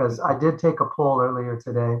something because I did take a poll earlier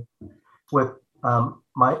today with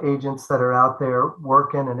my agents that are out there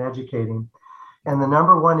working and educating. And the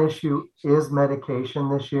number one issue is medication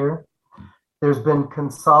this year. There's been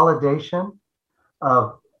consolidation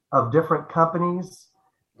of different companies.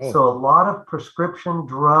 Oh. So a lot of prescription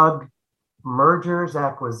drug mergers,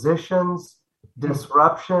 acquisitions,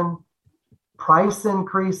 disruption, price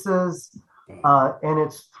increases, and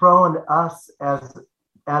it's thrown us as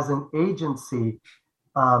an agency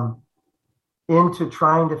into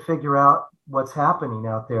trying to figure out what's happening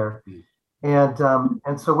out there, and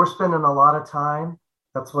so we're spending a lot of time.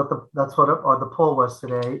 That's what the poll was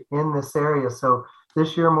today in this area. So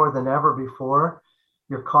this year more than ever before,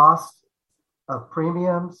 your cost of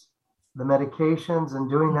premiums, the medications, and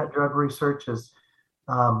doing that drug research is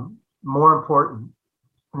more important.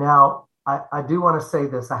 Now, I do want to say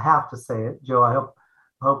this. I have to say it, Joe. I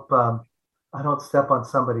hope I don't step on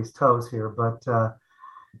somebody's toes here, but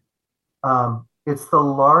it's the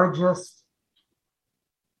largest.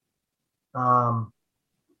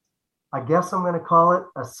 I guess I'm going to call it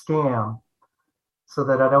a scam, so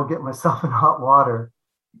that I don't get myself in hot water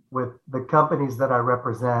with the companies that I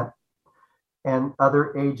represent and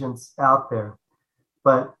other agents out there.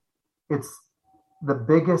 But it's the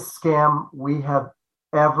biggest scam we have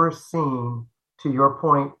ever seen. To your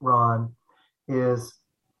point, Ron, is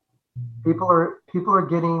people are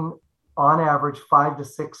getting on average 5 to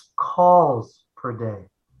 6 calls per day,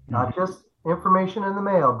 not just information in the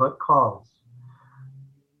mail, but calls.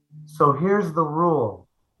 So here's the rule.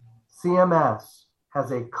 CMS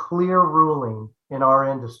has a clear ruling in our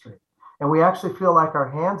industry, and we actually feel like our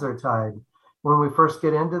hands are tied when we first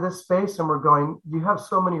get into this space and we're going, you have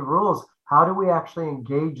so many rules. How do we actually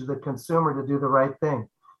engage the consumer to do the right thing?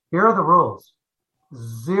 Here are the rules.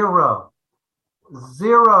 Zero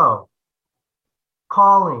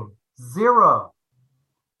calling, zero.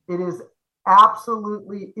 It is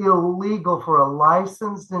absolutely illegal for a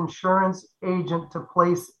licensed insurance agent to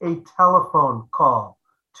place a telephone call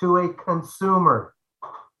to a consumer.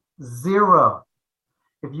 Zero.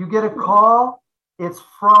 If you get a call, it's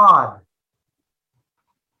fraud.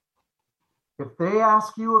 If they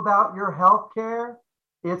ask you about your health care,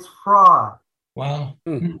 it's fraud. Wow.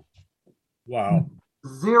 Wow.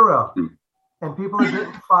 Zero. And people are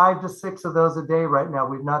getting 5 to 6 of those a day right now.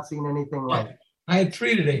 We've not seen anything like it. I had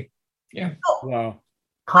 3 today. Yeah. Wow.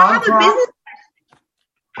 I have a business.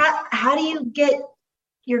 How do you get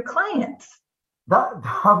your clients?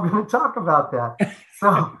 I'm going to talk about that.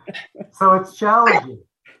 So it's challenging.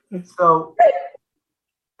 So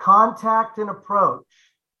contact and approach.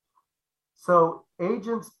 So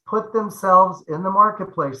agents put themselves in the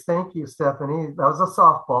marketplace. Thank you, Stephanie. That was a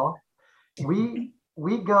softball. We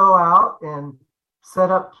we go out and set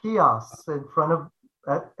up kiosks in front of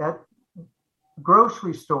at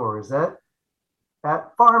grocery stores, at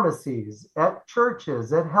pharmacies, at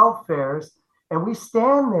churches, at health fairs, and we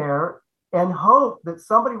stand there and hope that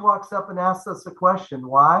somebody walks up and asks us a question.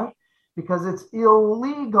 Why? Because it's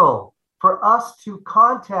illegal for us to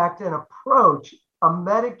contact and approach a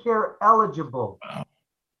Medicare eligible.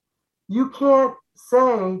 You can't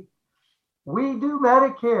say, we do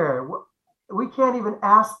Medicare. We can't even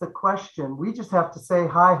ask the question. We just have to say,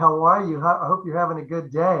 hi, how are you? I hope you're having a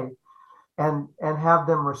good day. And have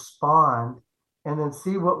them respond and then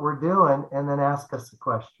see what we're doing and then ask us a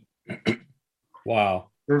question. Wow.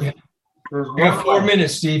 There's You got 4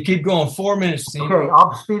 minutes, Steve. Keep going. 4 minutes, Steve. Okay,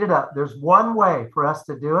 I'll speed it up. There's one way for us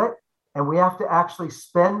to do it, and we have to actually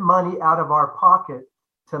spend money out of our pocket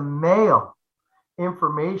to mail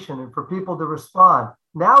information and for people to respond.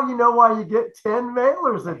 Now you know why you get 10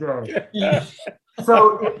 mailers a day.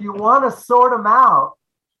 So if you want to sort them out,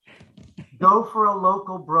 go for a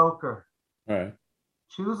local broker. Right.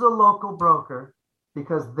 Choose a local broker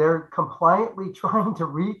because they're compliantly trying to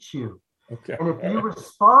reach you. Okay. And if you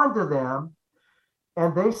respond to them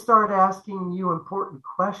and they start asking you important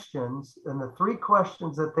questions, and the 3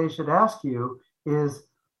 questions that they should ask you is,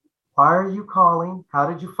 why are you calling? How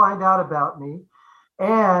did you find out about me?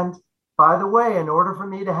 And by the way, in order for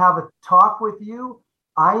me to have a talk with you,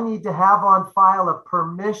 I need to have on file a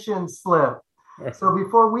permission slip. So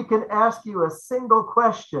before we can ask you a single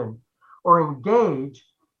question or engage,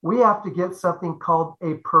 we have to get something called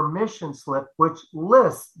a permission slip, which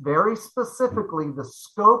lists very specifically the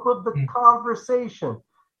scope of the conversation,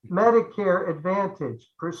 Medicare Advantage,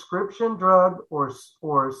 prescription drug, or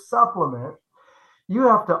supplement. You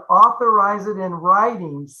have to authorize it in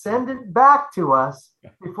writing, send it back to us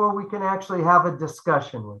before we can actually have a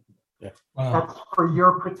discussion with you. Yeah. Wow. That's for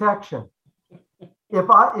your protection. If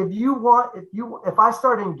I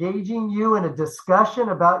start engaging you in a discussion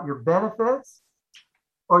about your benefits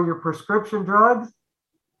or your prescription drugs,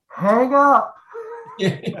 hang up.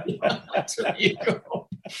 That's where you go.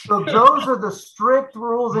 So those are the strict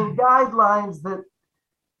rules and guidelines that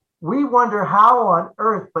we wonder how on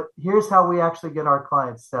earth, but here's how we actually get our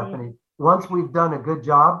clients, Stephanie. Once we've done a good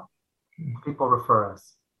job, people refer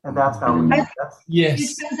us. And that's how we do it. Yes.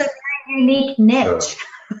 It's a very unique niche.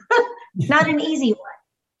 Not an easy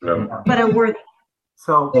one, but a worthy.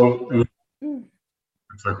 So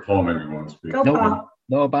it's like Paul maybe wants to speak. Go, Paul.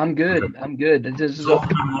 Nope, I'm good. Okay. I'm good. This is all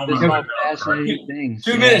fascinating things.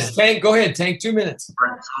 2 minutes, Tank. Go ahead, Tank. 2 minutes.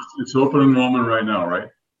 Right, so it's open enrollment right now, right?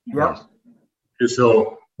 Yep. Okay,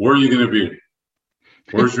 so where are you going to be?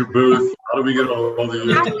 Where's your booth? How do we get all the where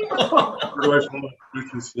do I fill out the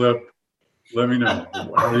permission slip? Let me know.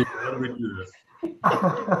 How do we do this? It's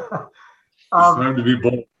time to be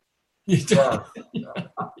bold. Yeah.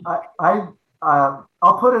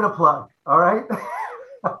 I'll put in a plug. All right.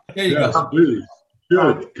 There you Yes, go. please.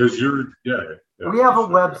 Good, because you're We have a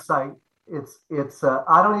website. It's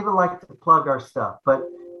I don't even like to plug our stuff, but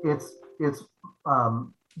it's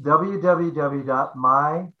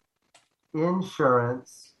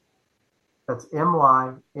www.myinsurance. That's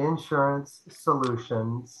MY Insurance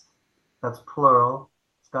Solutions. That's plural.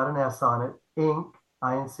 It's got an S on it.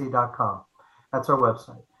 Inc.com. That's our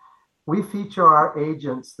website. We feature our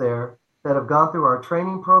agents there that have gone through our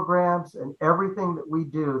training programs and everything that we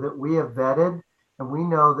do that we have vetted and we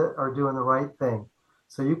know that are doing the right thing.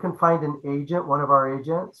 So you can find an agent, one of our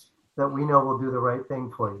agents, that we know will do the right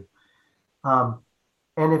thing for you.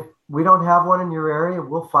 And if we don't have one in your area,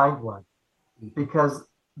 we'll find one because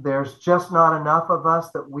there's just not enough of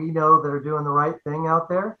us that we know that are doing the right thing out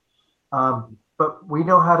there. But we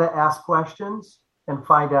know how to ask questions and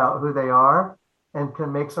find out who they are and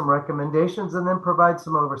can make some recommendations and then provide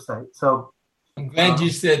some oversight. So I'm glad you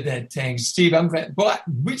said that, Tank. Steve, I'm glad. But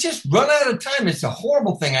we just run out of time. It's a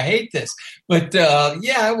horrible thing. I hate this. But,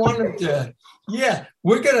 I wanted to,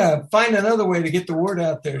 we're going to find another way to get the word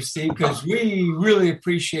out there, Steve, because we really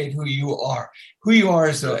appreciate who you are. Who you are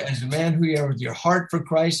as a man, who you are with your heart for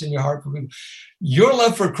Christ and your heart for people. Your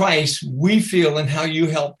love for Christ, we feel in how you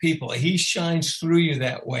help people. He shines through you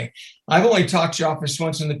that way. I've only talked to your office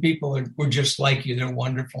once, and the people were just like you. They're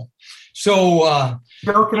wonderful. So,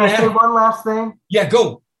 Joe, can I say one last thing? Yeah,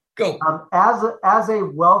 go. As a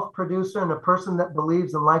wealth producer and a person that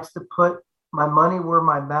believes and likes to put my money where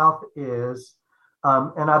my mouth is,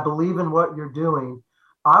 and I believe in what you're doing,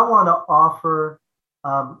 I want to offer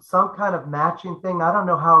some kind of matching thing. I don't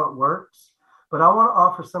know how it works, but I want to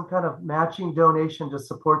offer some kind of matching donation to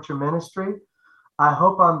support your ministry. I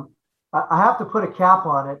hope I have to put a cap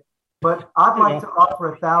on it, but I'd like to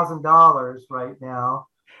offer $1,000 right now.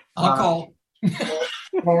 I'll call.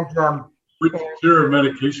 Which cure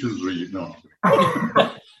medications will you know?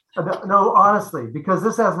 No, honestly, because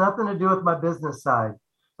this has nothing to do with my business side,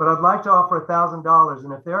 but I'd like to offer $1,000.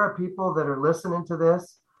 And if there are people that are listening to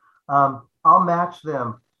this, I'll match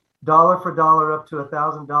them dollar for dollar up to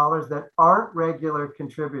 $1,000 that aren't regular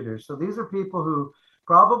contributors. So these are people who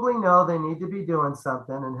probably know they need to be doing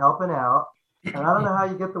something and helping out. And I don't know how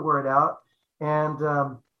you get the word out. And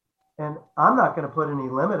I'm not going to put any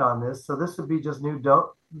limit on this. So this would be just new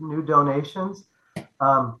donations.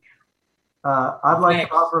 I'd like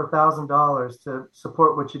to offer $1,000 to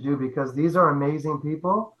support what you do, because these are amazing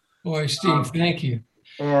people. Boy, Steve, thank you.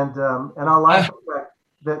 And I like the fact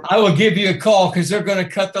that I will give you a call, because they're going to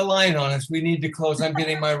cut the line on us. We need to close. I'm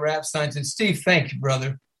getting my rap signs. And Steve, thank you,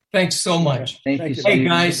 brother. Thanks so much. Thank you, Steve. Hey,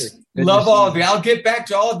 guys, love all of you. I'll get back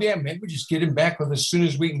to all of you. Maybe we just get him back with as soon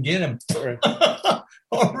as we can get him.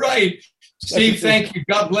 All right. Steve, thank you.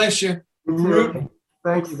 God bless you.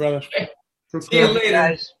 Thanks, brother. See you later,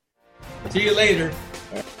 guys. See you later.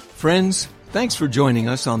 Friends, thanks for joining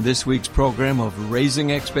us on this week's program of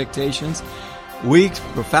Raising Expectations. We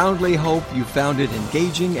profoundly hope you found it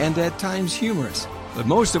engaging and at times humorous, but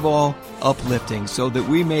most of all, uplifting, so that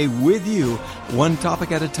we may, with you, one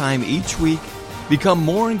topic at a time each week, become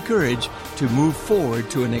more encouraged to move forward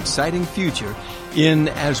to an exciting future in,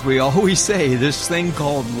 as we always say, this thing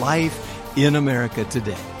called life in America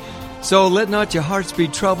today. So let not your hearts be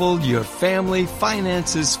troubled, your family,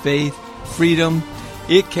 finances, faith, freedom.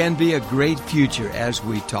 It can be a great future as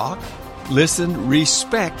we talk, listen,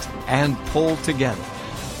 respect, and pull together.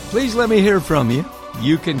 Please let me hear from you.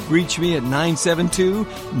 You can reach me at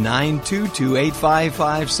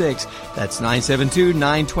 972-922-8556. That's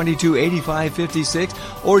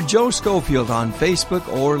 972-922-8556, or Joe Schofield on Facebook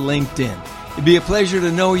or LinkedIn. It'd be a pleasure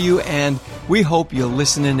to know you, and we hope you'll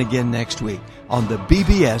listen in again next week on the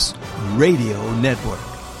BBS Radio Network.